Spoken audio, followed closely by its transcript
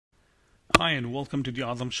Hi and welcome to the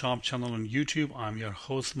Azam Shop channel on YouTube. I'm your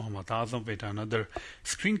host Mohammad Azam with another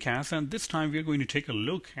screencast, and this time we're going to take a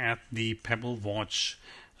look at the Pebble Watch.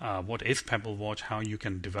 What is Pebble Watch, how you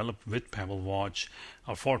can develop with Pebble Watch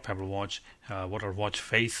or for Pebble Watch, what are watch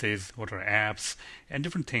faces, what are apps, and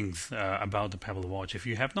different things about the Pebble Watch. If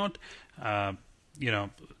you have not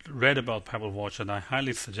read about Pebble Watch, then I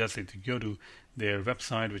highly suggest that you go to their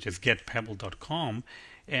website, which is getpebble.com,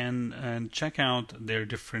 and check out their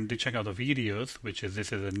check out the videos,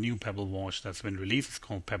 this is a new Pebble Watch that's been released. It's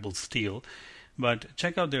called Pebble Steel, but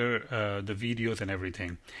check out their the videos and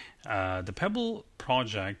everything. The Pebble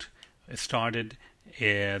project started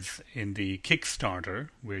as in the Kickstarter,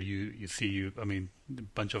 where a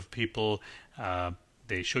bunch of people,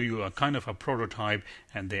 they show you a kind of a prototype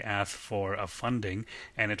and they ask for a funding,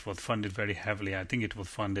 and it was funded very heavily. I think it was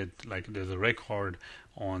funded, like, there's a record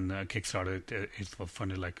on Kickstarter. It was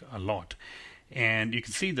funded like a lot. And you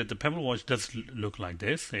can see that the Pebble Watch does look like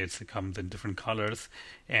this. It comes in different colors,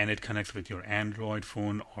 and it connects with your Android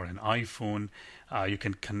phone or an iPhone. You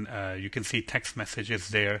can see text messages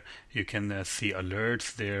there. You can see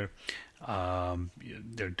alerts there.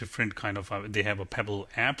 They're different kind of. They have a Pebble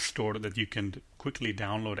app store that you can quickly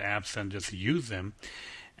download apps and just use them.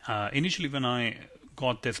 Initially, when I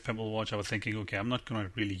got this Pebble Watch, I was thinking, okay, I'm not going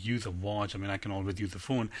to really use a watch. I mean, I can always use a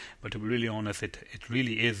phone, but to be really honest, it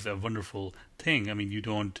really is a wonderful thing. I mean, you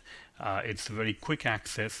don't. It's very quick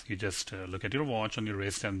access. You just look at your watch on your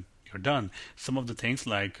wrist and you're done. Some of the things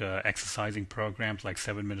like exercising programs, like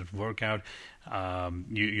 7-minute workout,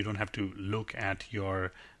 you don't have to look at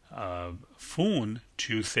your phone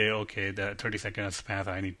to say, okay, the 30 seconds has passed,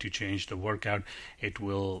 I need to change the workout. It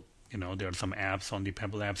will, there are some apps on the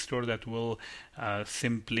Pebble App Store that will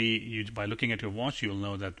simply, by looking at your watch, you'll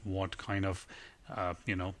know that what kind of,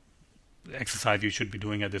 exercise you should be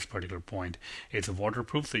doing at this particular point. It's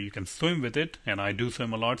waterproof, so you can swim with it, and I do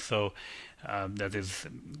swim a lot, so that is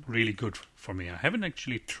really good for me. I haven't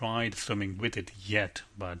actually tried swimming with it yet,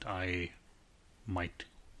 but I might.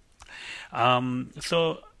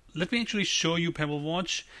 So let me actually show you Pebble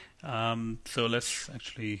Watch. So let's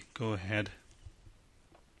actually go ahead.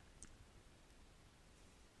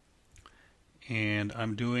 And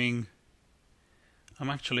I'm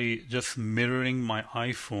actually just mirroring my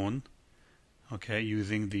iPhone, okay,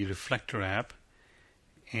 using the Reflector app.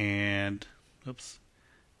 And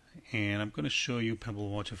I'm going to show you Pebble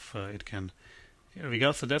Watch if it can. Here we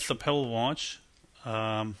go. So that's the Pebble Watch.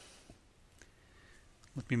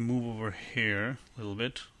 Let me move over here a little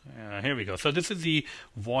bit. Here we go. So this is the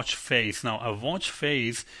watch face. Now, a watch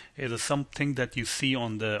face is something that you see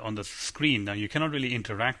on the screen. Now, you cannot really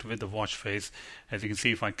interact with the watch face. As you can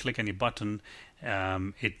see, if I click any button,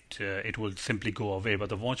 it will simply go away. But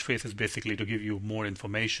the watch face is basically to give you more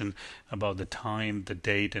information about the time, the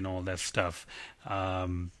date, and all that stuff.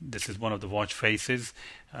 This is one of the watch faces.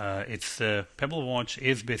 Pebble Watch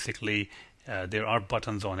is basically, there are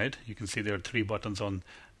buttons on it. You can see there are 3 buttons on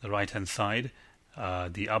the right hand side.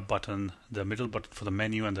 The up button, the middle button for the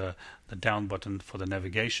menu, and the down button for the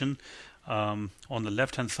navigation. On the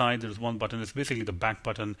left hand side, there's one button. It's basically the back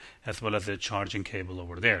button, as well as the charging cable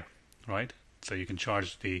over there, right? So you can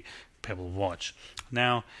charge the Pebble Watch.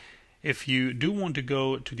 Now, if you do want to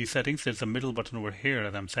go to the settings, there's a middle button over here,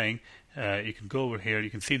 as I'm saying. You can go over here. You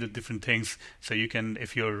can see the different things. So you can,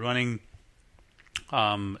 if you're running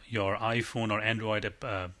your iPhone or Android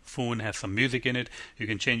phone has some music in it, you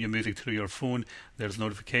can change your music through your phone. There's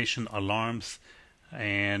notification, alarms,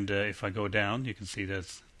 and if I go down, you can see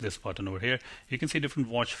there's this button over here. You can see different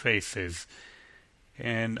watch faces,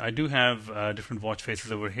 and I do have different watch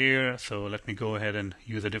faces over here, so let me go ahead and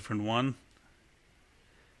use a different one.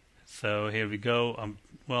 So here we go. I'm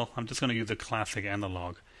just going to use the classic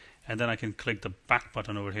analog, and then I can click the back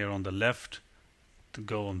button over here on the left to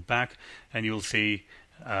go on back, and you'll see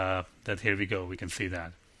that here we go. We can see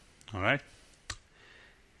that. All right.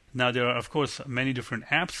 Now there are, of course, many different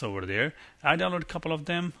apps over there. I downloaded a couple of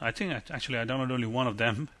them. I think actually I downloaded only one of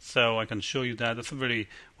them, so I can show you that. That's one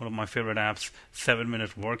of my favorite apps,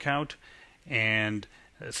 7-minute workout. And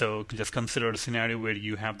so just consider a scenario where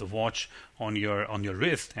you have the watch on your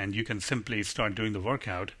wrist, and you can simply start doing the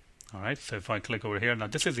workout. All right. So if I click over here, now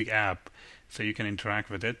this is the app, so you can interact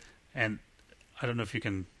with it. And I don't know if you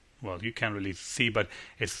can, well, you can't really see, but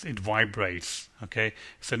it vibrates, okay?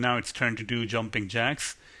 So now it's trying to do jumping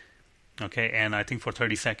jacks, okay? And I think for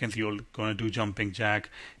 30 seconds you're going to do jumping jack,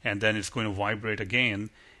 and then it's going to vibrate again,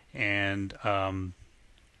 and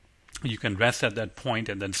you can rest at that point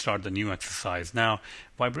and then start the new exercise. Now,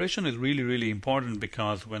 vibration is really, really important,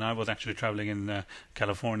 because when I was actually traveling in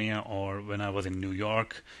California, or when I was in New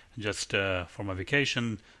York just for my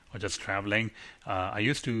vacation, or just traveling. I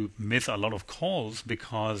used to miss a lot of calls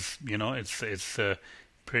because it's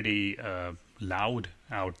pretty loud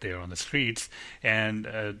out there on the streets. And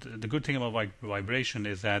the good thing about vibration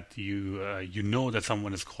is that you know that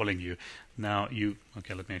someone is calling you. Now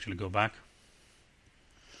okay, let me actually go back.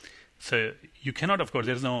 So you cannot, of course,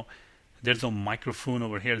 there's no microphone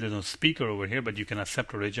over here, there's no speaker over here, but you can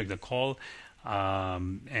accept or reject the call,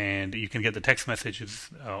 and you can get the text messages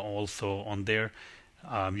also on there.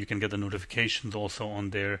 You can get the notifications also on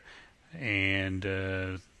there, and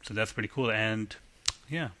so that's pretty cool. And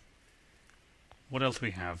yeah, what else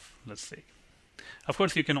we have? Let's see. Of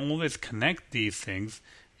course, you can always connect these things.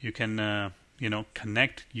 You can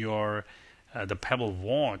connect your the Pebble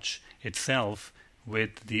Watch itself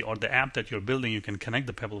with the app that you're building. You can connect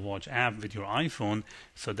the Pebble Watch app with your iPhone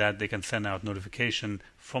so that they can send out notification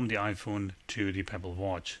from the iPhone to the Pebble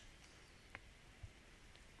Watch.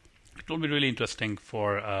 It will be really interesting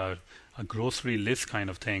for a grocery list kind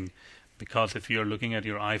of thing, because if you're looking at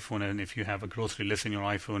your iPhone and if you have a grocery list in your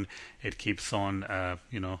iPhone, it keeps on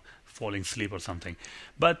falling asleep or something.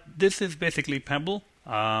 But this is basically Pebble.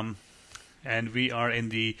 And we are in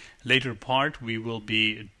the later part. We will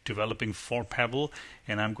be developing for Pebble,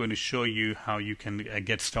 and I'm going to show you how you can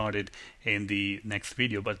get started in the next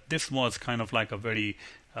video. But this was kind of like a very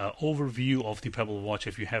overview of the Pebble Watch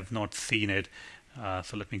if you have not seen it.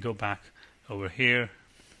 So let me go back over here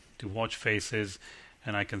to watch faces,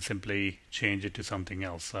 and I can simply change it to something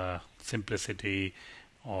else, simplicity,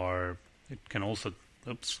 or it can also,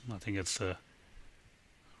 oops, I think it's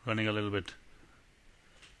running a little bit.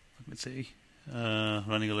 Let me see,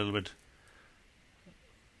 running a little bit.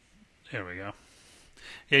 There we go.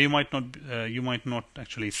 Yeah, you might not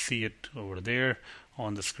actually see it over there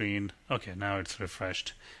on the screen. Okay, now it's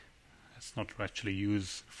refreshed. It's not actually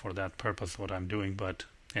used for that purpose what I'm doing, but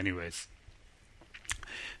anyways.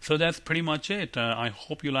 So that's pretty much it. I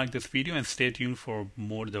hope you like this video, and stay tuned for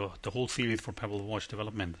more the whole series for Pebble Watch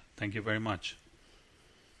development. Thank you very much.